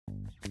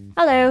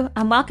Hello,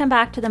 and welcome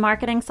back to the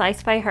Marketing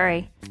Slice by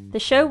Hurry, the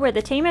show where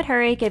the team at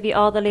Hurry give you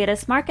all the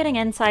latest marketing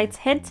insights,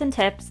 hints, and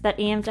tips that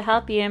aim to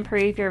help you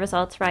improve your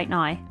results right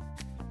now.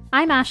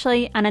 I'm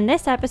Ashley, and in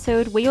this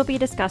episode, we will be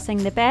discussing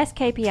the best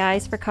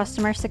KPIs for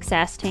customer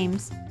success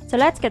teams. So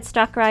let's get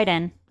stuck right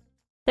in.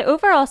 The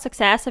overall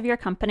success of your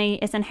company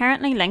is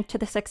inherently linked to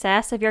the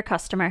success of your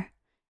customer.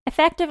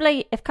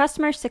 Effectively, if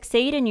customers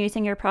succeed in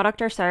using your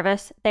product or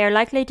service, they are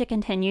likely to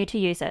continue to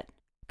use it.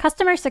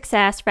 Customer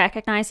success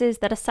recognises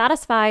that a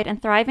satisfied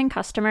and thriving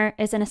customer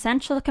is an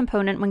essential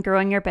component when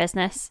growing your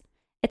business.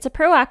 It's a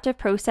proactive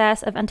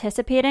process of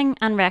anticipating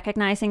and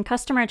recognising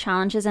customer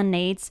challenges and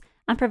needs,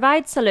 and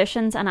provides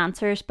solutions and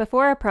answers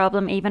before a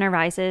problem even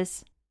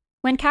arises.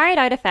 When carried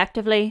out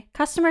effectively,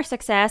 customer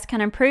success can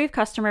improve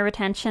customer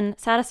retention,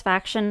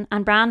 satisfaction,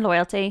 and brand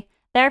loyalty,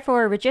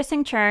 therefore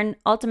reducing churn,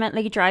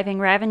 ultimately driving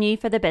revenue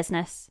for the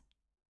business.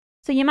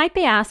 So you might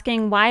be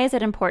asking, why is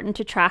it important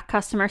to track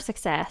customer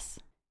success?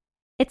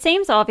 It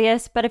seems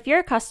obvious, but if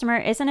your customer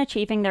isn't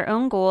achieving their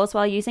own goals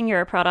while using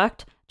your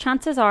product,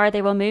 chances are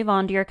they will move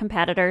on to your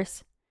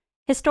competitors.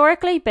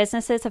 Historically,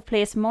 businesses have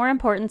placed more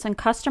importance on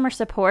customer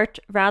support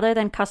rather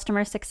than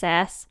customer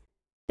success.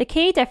 The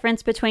key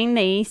difference between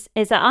these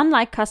is that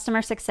unlike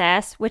customer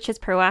success, which is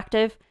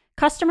proactive,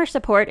 customer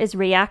support is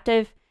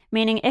reactive,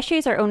 meaning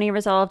issues are only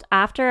resolved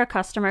after a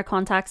customer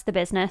contacts the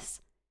business.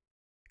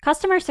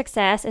 Customer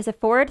success is a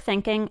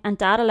forward-thinking and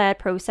data-led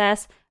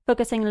process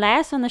focusing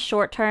less on the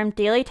short-term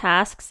daily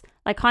tasks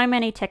like how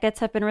many tickets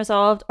have been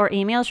resolved or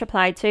emails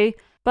replied to,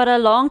 but a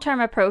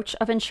long-term approach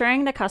of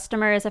ensuring the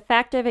customer is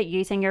effective at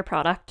using your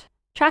product.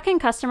 Tracking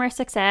customer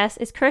success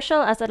is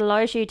crucial as it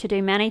allows you to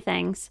do many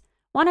things.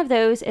 One of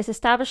those is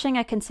establishing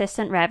a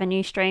consistent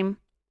revenue stream.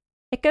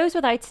 It goes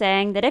without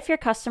saying that if your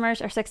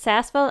customers are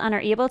successful and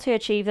are able to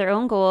achieve their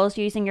own goals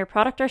using your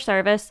product or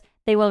service,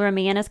 they will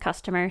remain as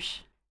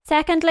customers.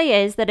 Secondly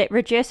is that it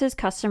reduces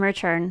customer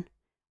churn.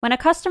 When a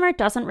customer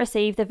doesn't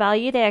receive the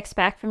value they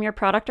expect from your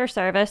product or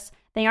service,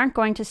 they aren't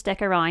going to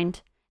stick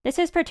around. This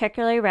is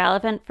particularly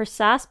relevant for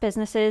SaaS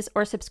businesses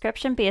or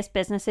subscription-based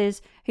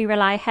businesses who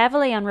rely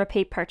heavily on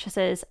repeat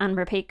purchases and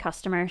repeat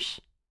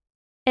customers.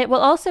 It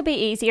will also be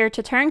easier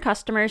to turn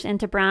customers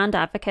into brand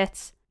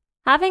advocates.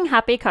 Having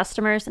happy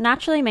customers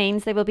naturally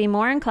means they will be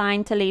more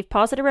inclined to leave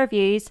positive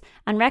reviews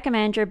and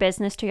recommend your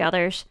business to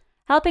others,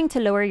 helping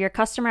to lower your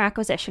customer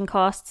acquisition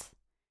costs.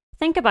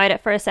 Think about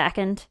it for a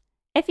second.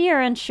 If you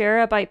are unsure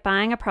about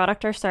buying a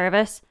product or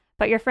service,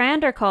 but your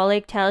friend or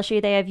colleague tells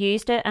you they have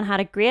used it and had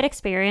a great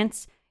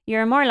experience, you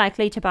are more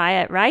likely to buy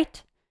it,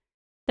 right?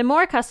 The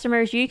more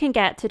customers you can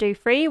get to do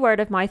free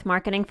word-of-mouth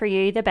marketing for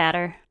you, the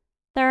better.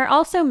 There are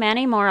also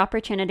many more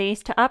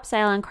opportunities to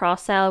upsell and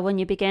cross-sell when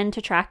you begin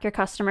to track your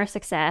customer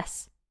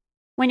success.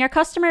 When your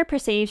customer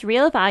perceives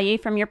real value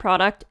from your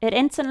product, it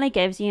instantly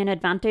gives you an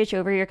advantage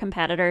over your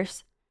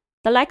competitors.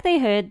 The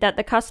likelihood that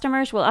the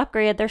customers will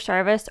upgrade their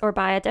service or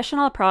buy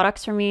additional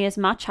products from you is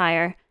much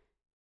higher.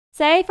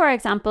 Say, for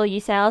example, you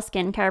sell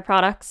skincare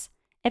products.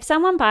 If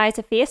someone buys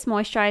a face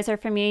moisturiser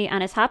from you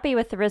and is happy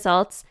with the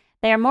results,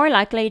 they are more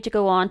likely to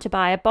go on to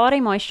buy a body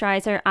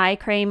moisturiser, eye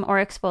cream,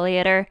 or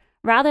exfoliator,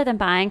 rather than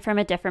buying from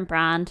a different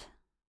brand.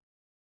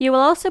 You will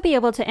also be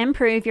able to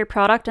improve your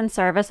product and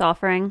service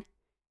offering.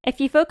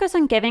 If you focus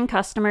on giving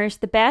customers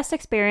the best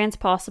experience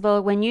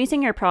possible when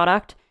using your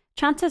product,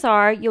 chances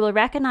are you will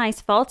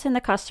recognize faults in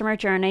the customer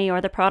journey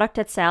or the product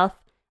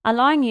itself,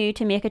 allowing you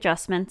to make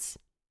adjustments.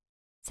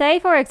 Say,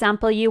 for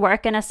example, you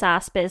work in a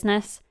SaaS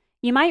business.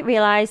 You might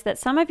realize that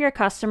some of your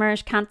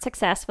customers can't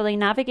successfully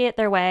navigate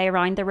their way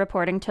around the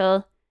reporting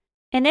tool.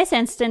 In this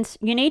instance,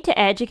 you need to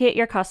educate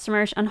your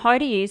customers on how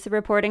to use the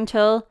reporting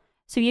tool,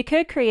 so you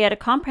could create a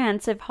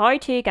comprehensive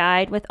how-to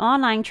guide with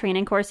online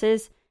training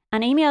courses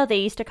and email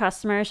these to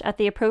customers at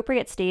the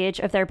appropriate stage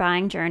of their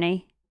buying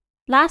journey.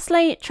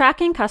 Lastly,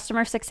 tracking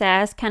customer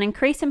success can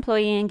increase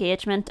employee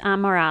engagement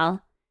and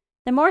morale.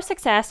 The more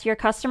success your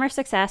customer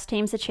success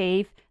teams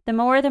achieve, the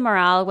more the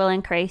morale will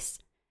increase.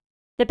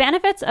 The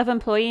benefits of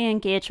employee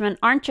engagement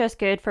aren't just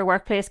good for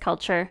workplace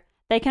culture.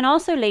 They can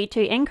also lead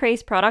to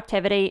increased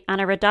productivity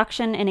and a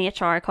reduction in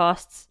HR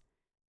costs.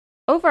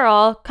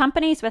 Overall,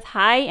 companies with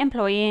high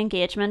employee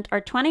engagement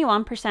are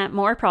 21%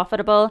 more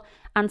profitable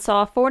and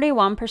saw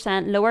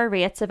 41% lower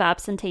rates of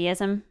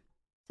absenteeism.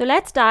 So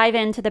let's dive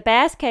into the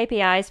best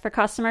KPIs for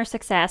customer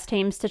success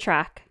teams to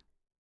track.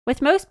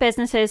 With most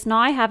businesses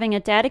now having a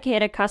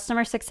dedicated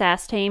customer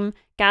success team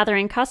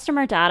gathering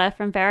customer data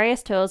from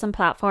various tools and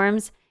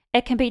platforms,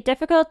 it can be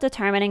difficult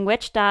determining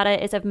which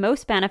data is of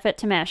most benefit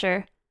to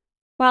measure.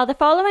 While the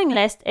following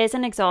list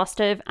isn't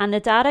exhaustive and the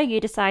data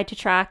you decide to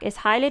track is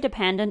highly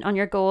dependent on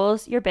your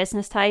goals, your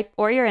business type,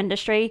 or your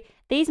industry,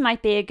 these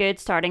might be a good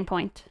starting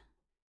point.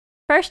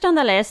 First on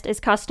the list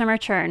is customer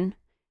churn.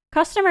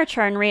 Customer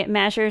churn rate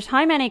measures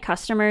how many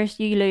customers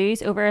you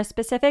lose over a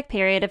specific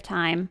period of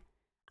time.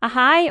 A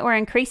high or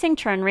increasing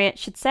churn rate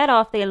should set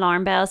off the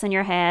alarm bells in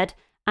your head,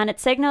 and it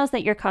signals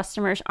that your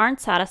customers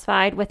aren't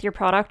satisfied with your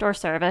product or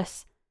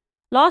service.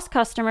 Lost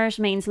customers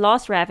means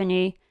lost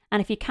revenue,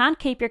 and if you can't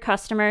keep your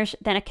customers,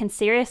 then it can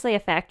seriously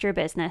affect your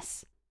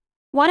business.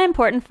 One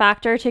important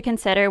factor to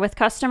consider with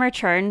customer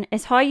churn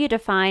is how you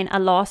define a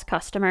lost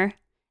customer.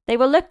 They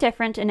will look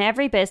different in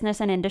every business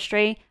and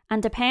industry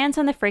and depends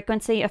on the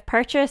frequency of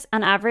purchase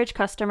and average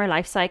customer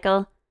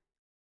lifecycle.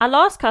 A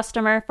lost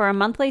customer for a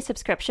monthly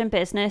subscription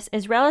business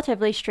is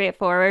relatively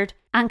straightforward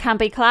and can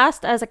be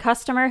classed as a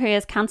customer who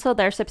has cancelled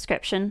their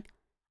subscription.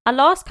 A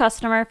lost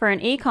customer for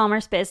an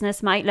e-commerce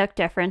business might look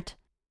different.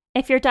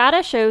 If your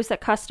data shows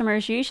that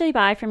customers usually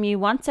buy from you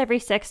once every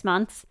 6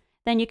 months,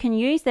 then you can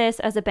use this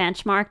as a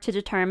benchmark to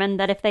determine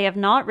that if they have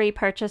not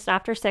repurchased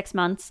after 6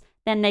 months,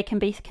 then they can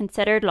be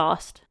considered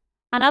lost.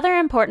 Another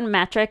important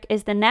metric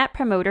is the Net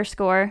Promoter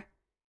Score.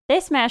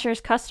 This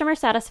measures customer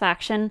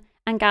satisfaction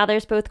and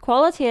gathers both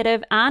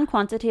qualitative and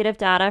quantitative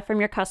data from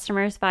your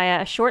customers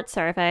via a short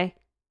survey.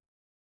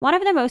 One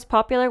of the most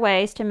popular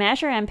ways to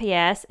measure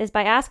NPS is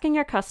by asking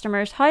your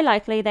customers how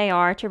likely they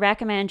are to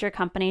recommend your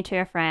company to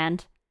a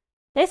friend.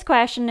 This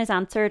question is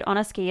answered on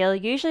a scale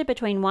usually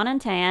between 1 and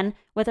 10,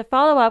 with a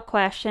follow-up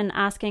question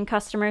asking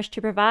customers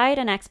to provide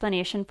an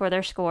explanation for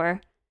their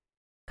score.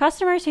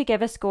 Customers who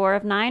give a score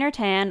of 9 or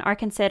 10 are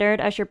considered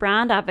as your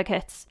brand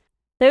advocates.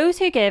 Those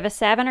who give a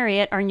 7 or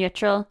 8 are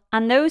neutral,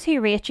 and those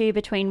who rate you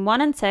between 1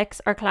 and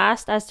 6 are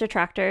classed as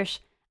detractors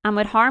and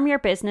would harm your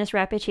business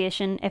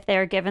reputation if they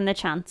are given the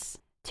chance.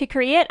 To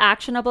create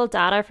actionable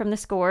data from the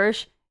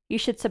scores, you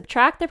should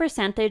subtract the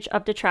percentage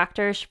of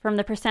detractors from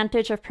the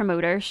percentage of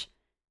promoters.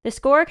 The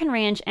score can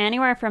range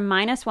anywhere from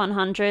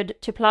 -100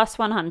 to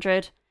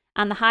 +100,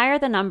 and the higher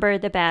the number,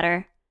 the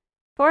better.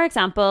 For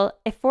example,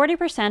 if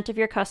 40% of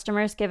your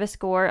customers give a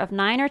score of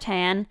 9 or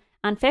 10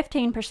 and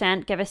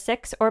 15% give a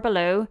 6 or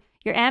below,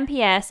 your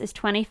NPS is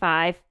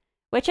 25,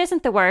 which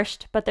isn't the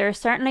worst, but there is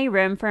certainly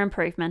room for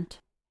improvement.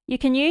 You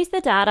can use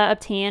the data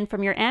obtained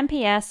from your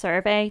NPS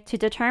survey to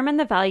determine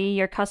the value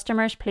your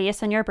customers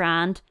place on your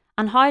brand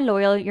and how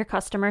loyal your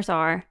customers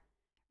are.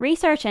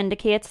 Research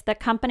indicates that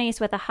companies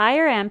with a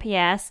higher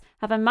NPS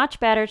have a much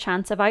better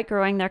chance of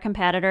outgrowing their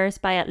competitors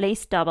by at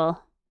least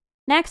double.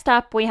 Next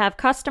up, we have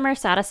Customer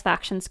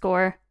Satisfaction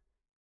Score.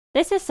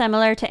 This is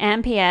similar to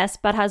NPS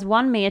but has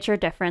one major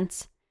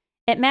difference.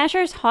 It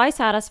measures how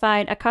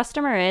satisfied a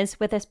customer is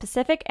with a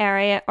specific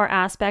area or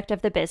aspect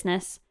of the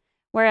business,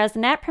 whereas the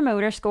Net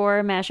Promoter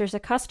Score measures a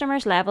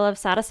customer's level of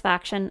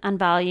satisfaction and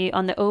value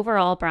on the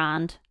overall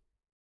brand.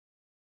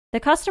 The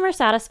customer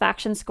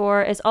satisfaction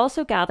score is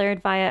also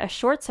gathered via a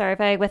short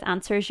survey with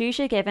answers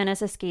usually given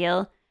as a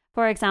scale,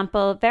 for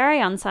example,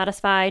 very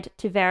unsatisfied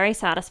to very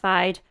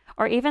satisfied,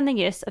 or even the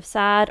use of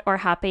sad or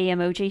happy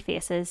emoji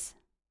faces.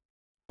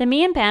 The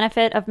main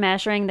benefit of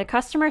measuring the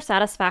customer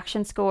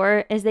satisfaction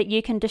score is that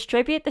you can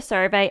distribute the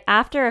survey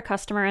after a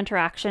customer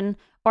interaction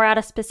or at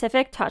a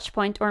specific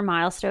touchpoint or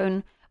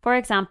milestone, for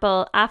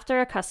example, after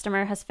a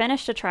customer has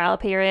finished a trial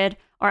period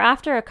or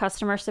after a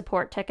customer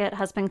support ticket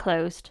has been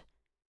closed.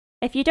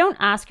 If you don't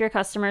ask your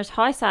customers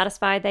how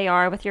satisfied they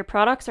are with your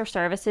products or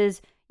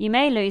services, you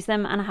may lose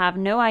them and have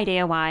no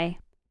idea why.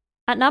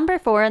 At number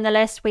 4 on the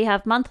list, we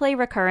have monthly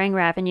recurring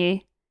revenue.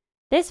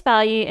 This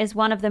value is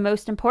one of the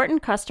most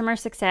important customer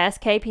success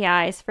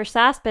KPIs for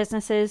SaaS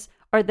businesses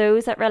or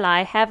those that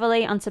rely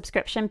heavily on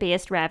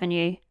subscription-based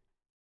revenue.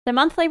 The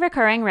monthly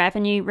recurring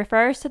revenue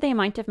refers to the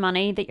amount of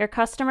money that your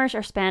customers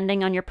are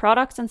spending on your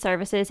products and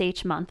services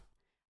each month.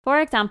 For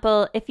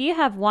example, if you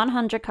have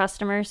 100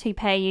 customers who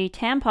pay you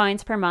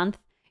 £10 per month,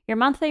 your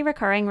monthly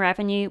recurring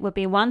revenue would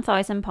be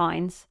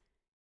 £1,000.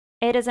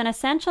 It is an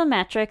essential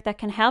metric that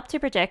can help to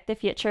predict the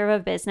future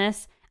of a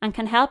business and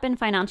can help in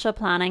financial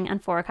planning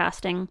and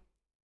forecasting.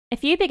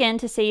 If you begin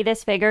to see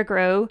this figure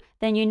grow,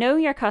 then you know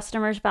your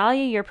customers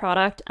value your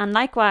product, and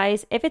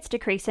likewise, if it's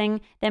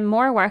decreasing, then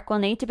more work will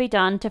need to be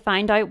done to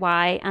find out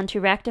why and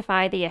to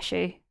rectify the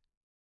issue.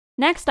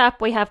 Next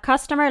up, we have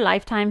customer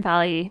lifetime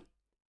value.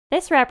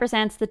 This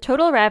represents the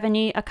total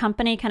revenue a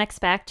company can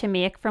expect to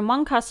make from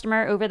one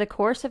customer over the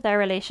course of their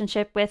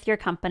relationship with your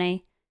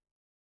company.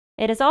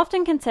 It is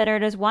often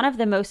considered as one of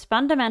the most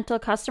fundamental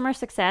customer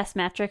success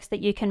metrics that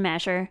you can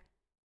measure.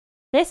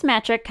 This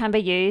metric can be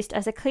used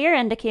as a clear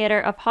indicator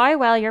of how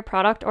well your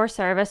product or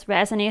service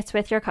resonates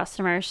with your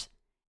customers.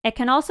 It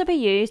can also be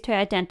used to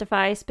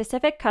identify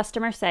specific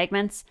customer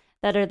segments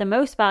that are the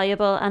most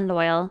valuable and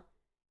loyal.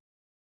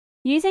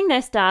 Using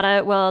this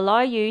data will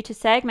allow you to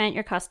segment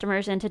your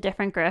customers into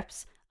different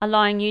groups,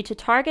 allowing you to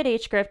target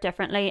each group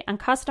differently and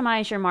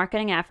customize your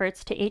marketing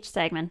efforts to each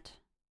segment.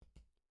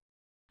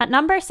 At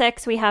number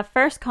 6, we have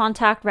first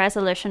contact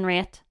resolution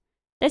rate.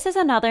 This is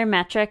another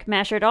metric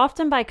measured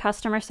often by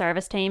customer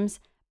service teams,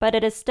 but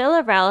it is still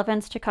of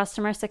relevance to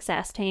customer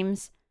success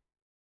teams.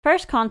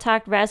 First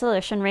contact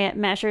resolution rate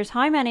measures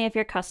how many of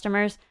your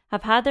customers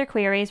have had their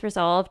queries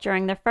resolved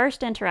during their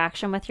first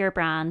interaction with your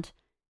brand.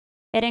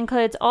 It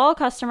includes all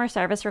customer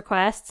service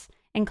requests,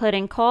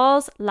 including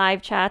calls,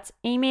 live chats,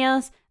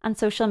 emails, and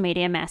social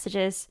media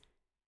messages.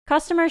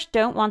 Customers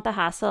don't want the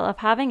hassle of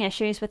having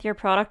issues with your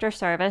product or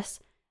service,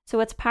 so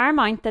it's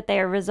paramount that they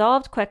are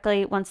resolved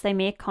quickly once they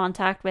make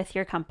contact with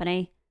your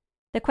company.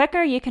 The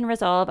quicker you can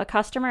resolve a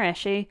customer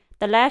issue,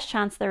 the less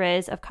chance there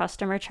is of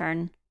customer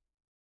churn.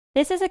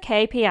 This is a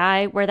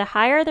KPI where the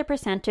higher the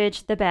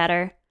percentage, the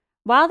better.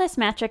 While this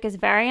metric is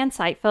very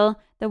insightful,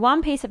 the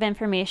one piece of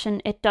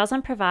information it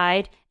doesn't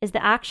provide is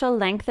the actual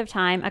length of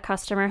time a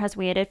customer has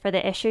waited for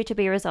the issue to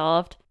be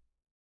resolved.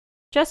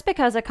 Just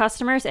because a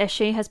customer's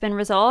issue has been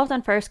resolved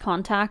on first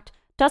contact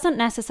doesn't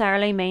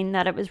necessarily mean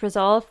that it was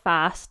resolved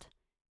fast.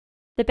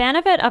 The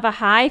benefit of a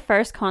high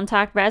first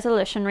contact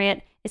resolution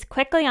rate is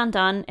quickly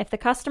undone if the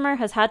customer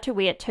has had to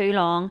wait too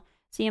long,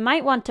 so you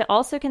might want to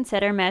also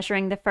consider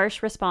measuring the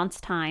first response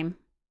time.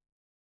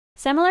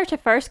 Similar to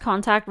first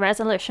contact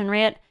resolution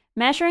rate,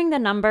 measuring the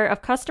number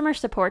of customer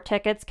support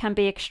tickets can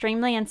be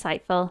extremely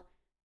insightful.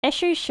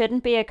 Issues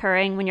shouldn't be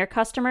occurring when your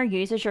customer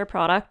uses your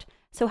product,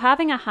 so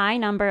having a high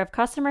number of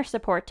customer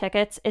support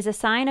tickets is a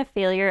sign of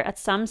failure at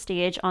some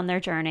stage on their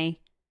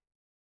journey.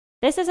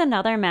 This is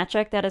another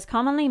metric that is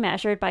commonly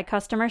measured by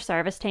customer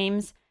service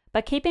teams,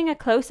 but keeping a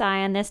close eye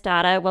on this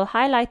data will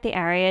highlight the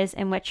areas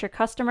in which your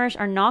customers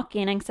are not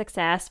gaining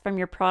success from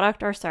your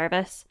product or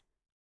service.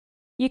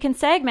 You can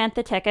segment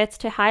the tickets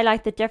to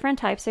highlight the different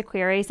types of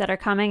queries that are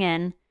coming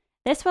in.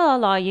 This will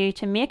allow you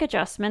to make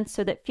adjustments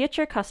so that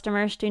future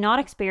customers do not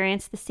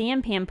experience the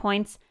same pain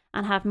points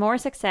and have more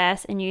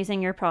success in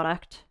using your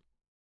product.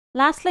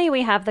 Lastly,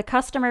 we have the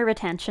customer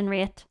retention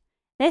rate.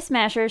 This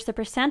measures the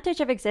percentage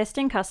of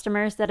existing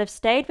customers that have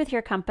stayed with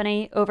your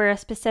company over a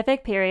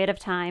specific period of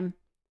time.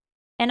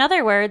 In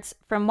other words,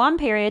 from one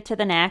period to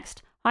the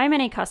next, how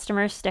many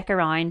customers stick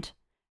around.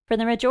 For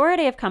the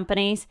majority of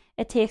companies,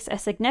 it takes a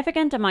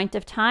significant amount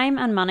of time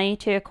and money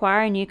to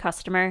acquire a new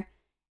customer.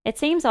 It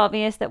seems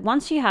obvious that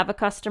once you have a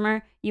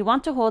customer, you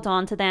want to hold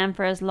on to them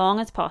for as long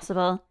as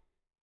possible.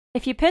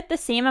 If you put the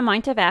same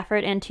amount of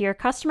effort into your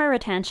customer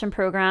retention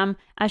program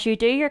as you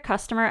do your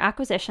customer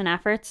acquisition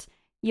efforts,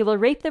 you will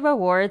reap the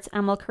rewards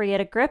and will create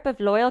a group of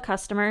loyal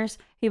customers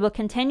who will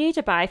continue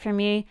to buy from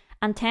you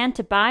and tend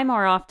to buy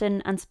more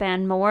often and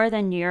spend more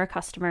than newer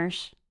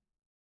customers.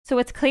 So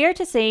it's clear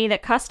to see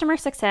that customer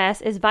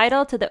success is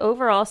vital to the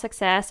overall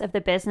success of the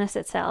business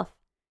itself.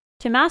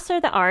 To master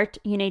the art,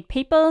 you need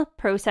people,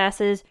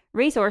 processes,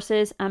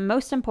 resources, and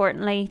most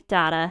importantly,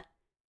 data.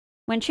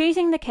 When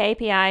choosing the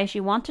KPIs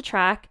you want to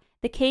track,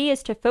 the key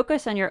is to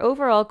focus on your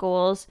overall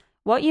goals,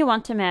 what you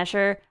want to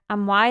measure,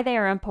 and why they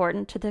are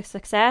important to the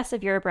success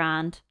of your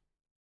brand.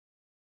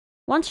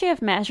 Once you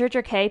have measured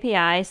your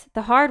KPIs,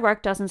 the hard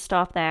work doesn't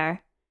stop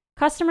there.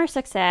 Customer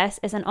success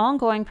is an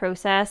ongoing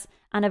process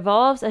and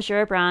evolves as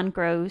your brand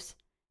grows.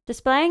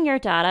 Displaying your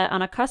data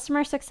on a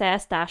customer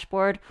success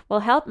dashboard will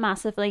help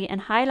massively in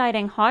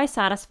highlighting how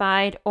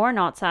satisfied or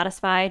not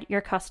satisfied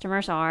your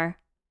customers are.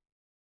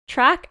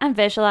 Track and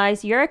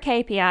visualize your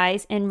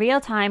KPIs in real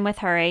time with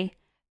Hurry.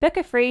 Book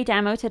a free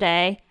demo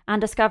today and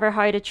discover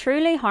how to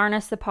truly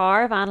harness the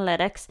power of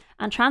analytics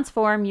and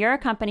transform your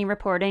company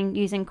reporting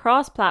using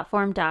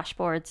cross-platform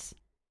dashboards.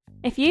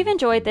 If you've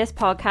enjoyed this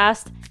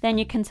podcast, then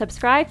you can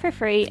subscribe for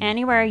free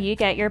anywhere you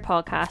get your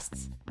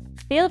podcasts.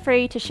 Feel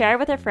free to share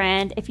with a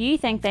friend if you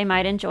think they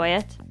might enjoy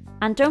it.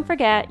 And don't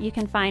forget, you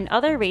can find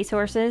other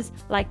resources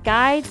like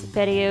guides,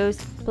 videos,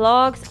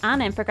 blogs,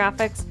 and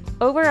infographics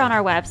over on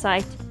our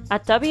website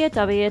at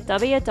www.hurry.co.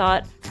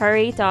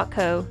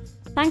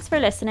 Thanks for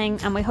listening,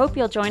 and we hope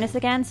you'll join us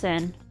again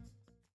soon.